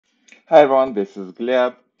Hi everyone, this is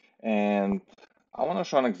Gleb, and I want to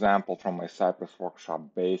show an example from my Cypress Workshop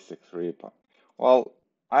Basics repo. Well,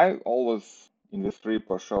 I always in this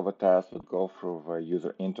repo show the test would go through the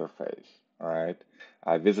user interface, right?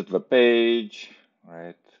 I visit the page,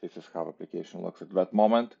 right? This is how the application looks at that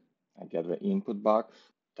moment. I get the input box,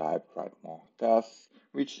 type write more tests,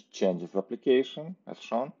 which changes the application as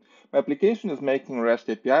shown. My application is making REST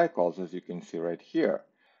API calls, as you can see right here.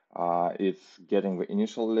 It's getting the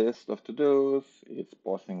initial list of to-dos, it's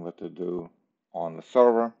posting the to-do on the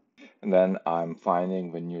server, and then I'm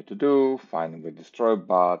finding the new to-do, finding the destroy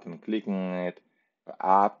button, clicking on it. The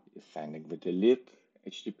app is sending the delete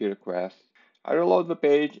HTTP request. I reload the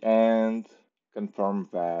page and confirm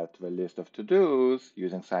that the list of to-dos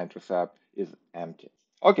using cy.request is empty.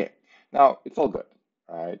 Okay, now it's all good,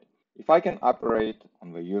 right? If I can operate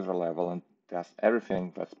on the user level and test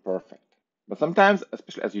everything, that's perfect. But sometimes,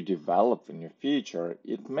 especially as you develop a new feature,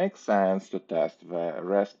 it makes sense to test the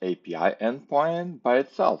REST API endpoint by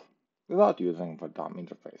itself without using the DOM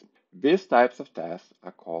interface. These types of tests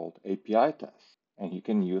are called API tests, and you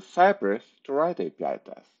can use Cypress to write API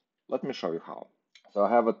tests. Let me show you how. So I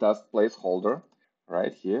have a test placeholder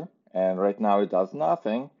right here, and right now it does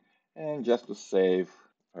nothing. And just to save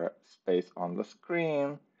space on the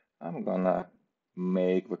screen, I'm gonna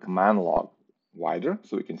make the command log wider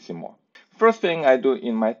so we can see more. First thing I do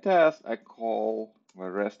in my test, I call the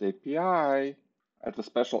REST API at a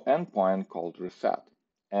special endpoint called reset.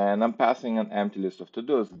 And I'm passing an empty list of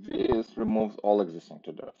to-dos. This removes all existing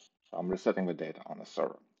to-dos. So I'm resetting the data on the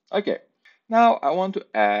server. Okay, now I want to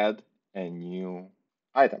add a new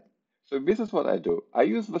item. So this is what I do. I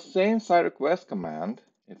use the same cy.request command.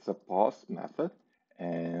 It's a post method,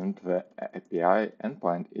 and the API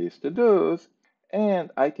endpoint is to-dos.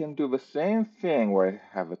 And I can do the same thing where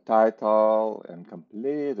I have a title and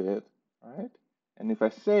complete it, right? And if I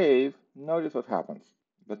save, notice what happens.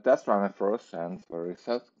 The test runner first sends the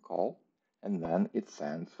reset call, and then it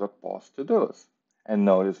sends the post to-dos. And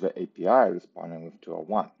notice the API responding with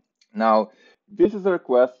 201. Now, this is a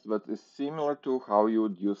request that is similar to how you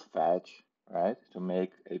would use fetch, right, to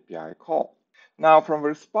make API call. Now, from the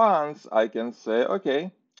response, I can say,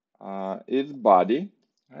 okay, it's body,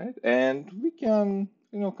 right? And we can,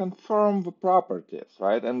 confirm the properties,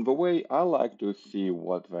 right? And the way I like to see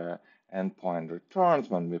what the endpoint returns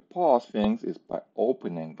when we pause things is by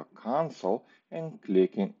opening the console and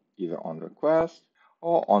clicking either on request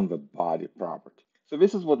or on the body property. So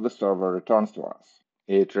this is what the server returns to us.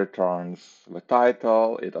 It returns the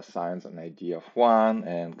title, it assigns an ID of 1,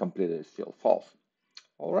 and completed is still false.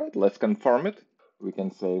 All right, let's confirm it. We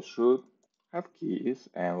can say should have keys,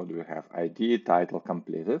 and what do we have? ID, title,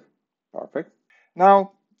 completed. Perfect.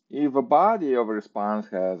 Now, if a body of a response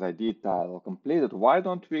has ID, title, completed, why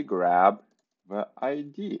don't we grab the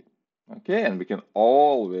ID? Okay, and we can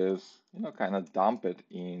always, kind of dump it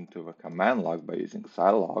into the command log by using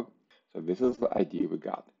cy.log. So this is the ID we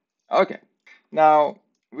got. Okay, now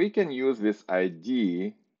we can use this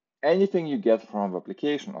ID. Anything you get from the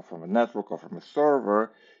application or from a network or from a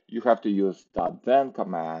server, you have to use .then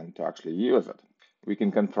command to actually use it. We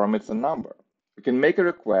can confirm it's a number. We can make a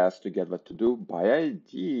request to get the to-do by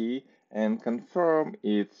ID and confirm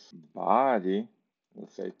its body,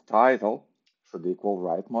 let's say title, should equal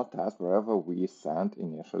write more task wherever we sent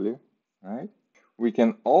initially, right? We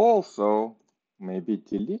can also maybe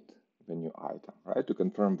delete the new item, right? To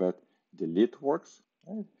confirm that delete works,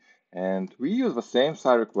 right? And we use the same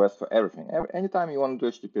cy request for everything. Anytime you want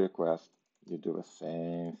to do HTTP request, you do the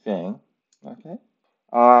same thing, okay?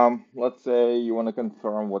 Let's say you want to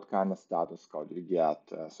confirm what kind of status code you get.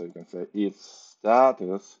 So you can say if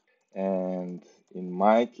status, and in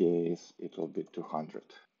my case, it will be 200.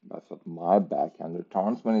 That's what my backend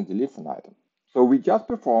returns when it deletes an item. So we just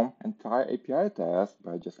perform entire API test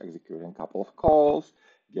by just executing a couple of calls,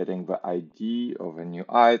 getting the ID of a new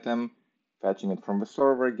item, fetching it from the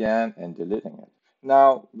server again, and deleting it.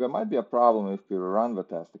 Now, there might be a problem if we run the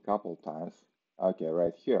test a couple of times. Okay,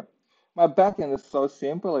 right here. My backend is so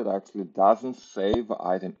simple, it actually doesn't save the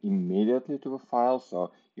item immediately to the file.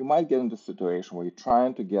 So you might get into a situation where you're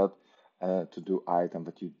trying to get a to-do item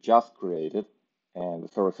that you just created, and the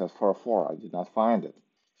server says 404, I did not find it.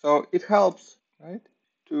 So it helps, right,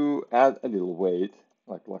 to add a little wait,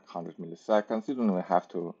 like 100 milliseconds. You don't even have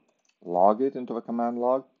to log it into the command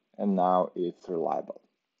log, and now it's reliable.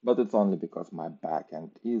 But it's only because my backend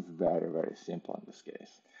is very, very simple in this case.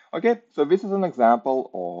 Okay, so this is an example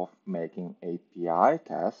of making API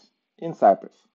tests in Cypress.